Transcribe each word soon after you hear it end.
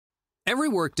Every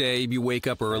workday, you wake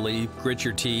up early, grit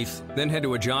your teeth, then head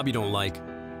to a job you don't like.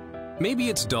 Maybe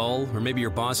it's dull, or maybe your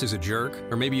boss is a jerk,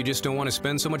 or maybe you just don't want to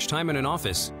spend so much time in an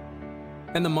office.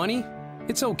 And the money?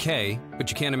 It's okay, but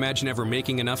you can't imagine ever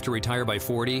making enough to retire by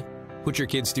 40, put your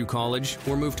kids through college,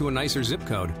 or move to a nicer zip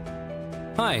code.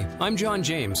 Hi, I'm John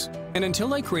James, and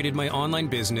until I created my online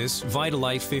business,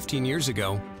 Vitalife, 15 years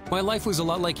ago, my life was a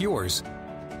lot like yours.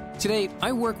 Today,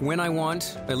 I work when I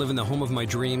want, I live in the home of my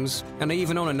dreams, and I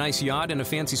even own a nice yacht and a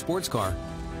fancy sports car.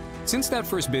 Since that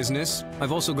first business,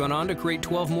 I've also gone on to create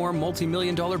 12 more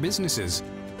multi-million-dollar businesses.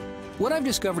 What I've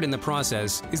discovered in the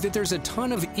process is that there's a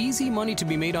ton of easy money to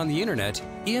be made on the internet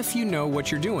if you know what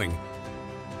you're doing.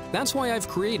 That's why I've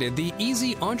created the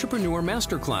EZ Entrepreneur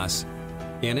Masterclass.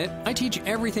 In it, I teach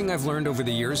everything I've learned over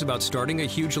the years about starting a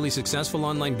hugely successful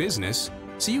online business,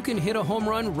 so you can hit a home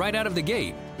run right out of the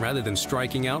gate, rather than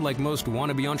striking out like most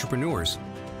wannabe entrepreneurs.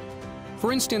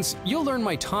 For instance, you'll learn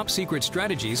my top secret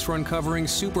strategies for uncovering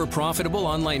super profitable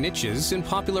online niches and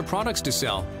popular products to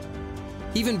sell.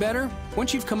 Even better,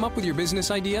 once you've come up with your business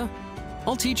idea,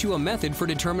 I'll teach you a method for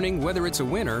determining whether it's a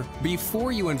winner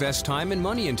before you invest time and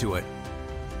money into it.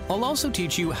 I'll also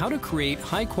teach you how to create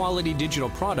high-quality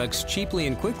digital products cheaply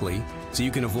and quickly, so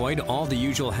you can avoid all the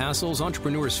usual hassles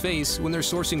entrepreneurs face when they're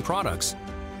sourcing products.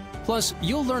 Plus,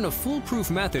 you'll learn a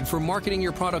foolproof method for marketing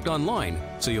your product online,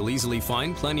 so you'll easily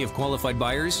find plenty of qualified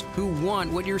buyers who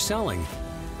want what you're selling.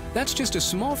 That's just a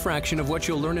small fraction of what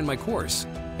you'll learn in my course.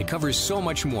 It covers so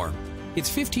much more. It's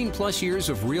 15+ years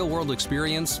of real-world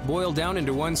experience boiled down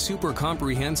into one super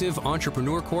comprehensive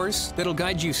entrepreneur course that'll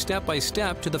guide you step by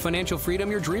step to the financial freedom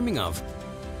you're dreaming of.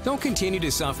 Don't continue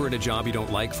to suffer at a job you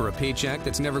don't like for a paycheck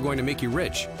that's never going to make you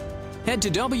rich. Head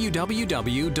to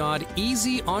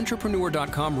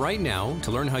www.ezentrepreneur.com right now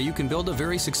to learn how you can build a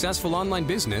very successful online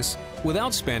business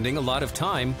without spending a lot of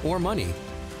time or money.